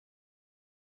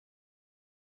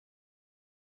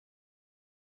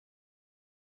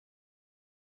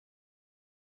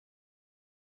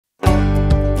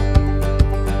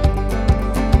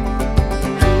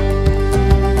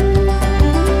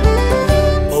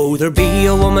there be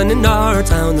a woman in our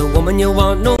town, the woman you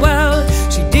want know well.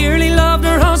 She dearly loved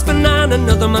her husband and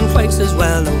another man twice as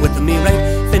well. And with me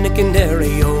right, Finnegan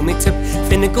Derry, oh me tip,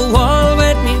 Finnegan go all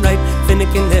with me right,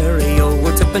 Finnegan Derry, oh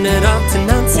we're tipping it up to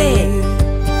Nancy.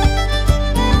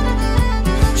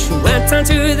 She went down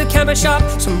to the chemist shop,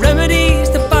 some remedies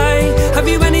to buy. Have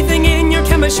you anything in your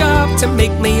chemist shop to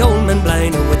make me old man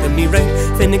blind? Oh with me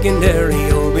right, Finnegan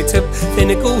Derry, oh me tip,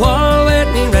 Finnegan go all with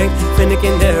me right,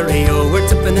 Finnegan Derry, oh we're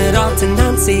tipping it up to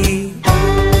Nancy.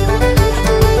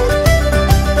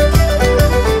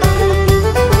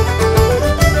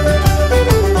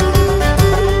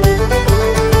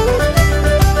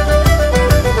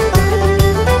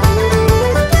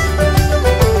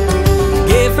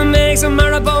 Some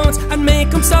marrow-bones and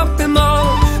make him suck them all.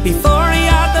 Before he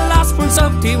had the last one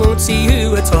sucked, he won't see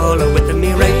you at all. Or with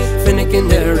me right, Finnegan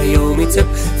Derry, oh me tip,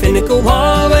 Finnegan go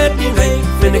all with me right,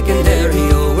 Finnegan Derry,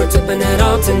 oh we're tipping it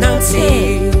all to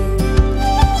Nancy.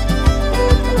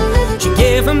 She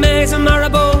gave him eggs and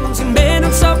marrow-bones and made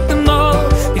him suck them all.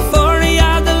 Before he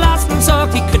had the last one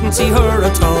sucked, he couldn't see her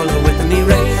at all. Or with me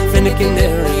right, Finnegan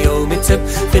Derry, oh me tip,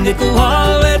 Finnegan go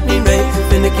all with me right,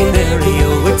 Finnegan Derry,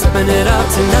 oh we're tipping it up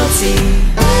to Nancy.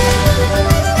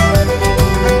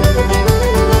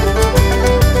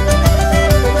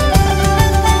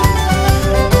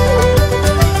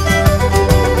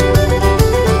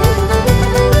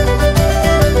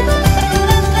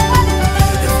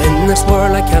 In this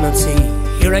world I cannot see,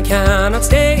 here I cannot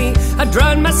stay. I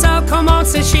drown myself, come on,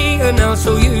 says she, and I'll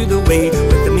show you the way.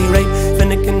 With me right,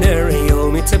 Finnegan Derry,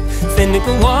 oh me tip,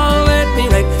 Finnegan wall with me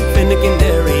right, Finnegan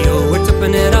Derry, oh we're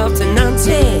tipping it up to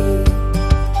Nancy.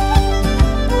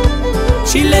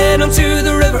 She led him to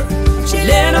the river, she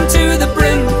led him to the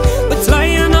brim, but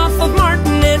flying off of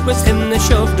Martin, it was him that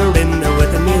shoved her in. There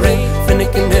with me right,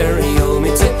 Finnegan Derry, oh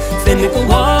me tip, Finnegan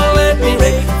wall with me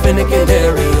right, Finnegan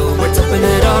Derry, oh we're tipping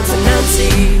it up to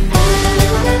Nancy.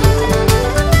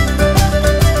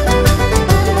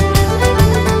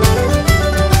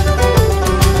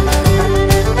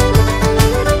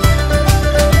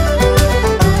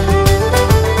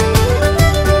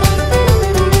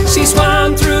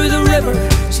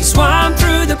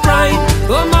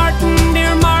 Oh Martin,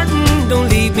 dear Martin, don't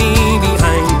leave me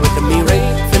behind. With me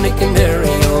right, Finnegan Derry,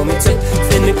 oh me tip,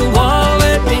 Finnegan wall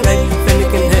with me right,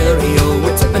 Finnegan Derry, oh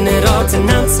we're tipping it all to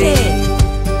Nancy.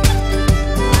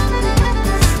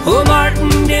 Oh Martin,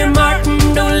 dear Martin,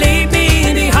 don't leave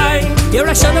me behind. You're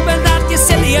a shut up at that, you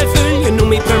silly old fool, you know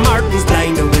me, poor Martin's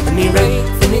blind. Oh with me right,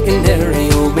 Finnegan Derry,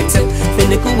 oh me tip,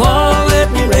 Finnegan wall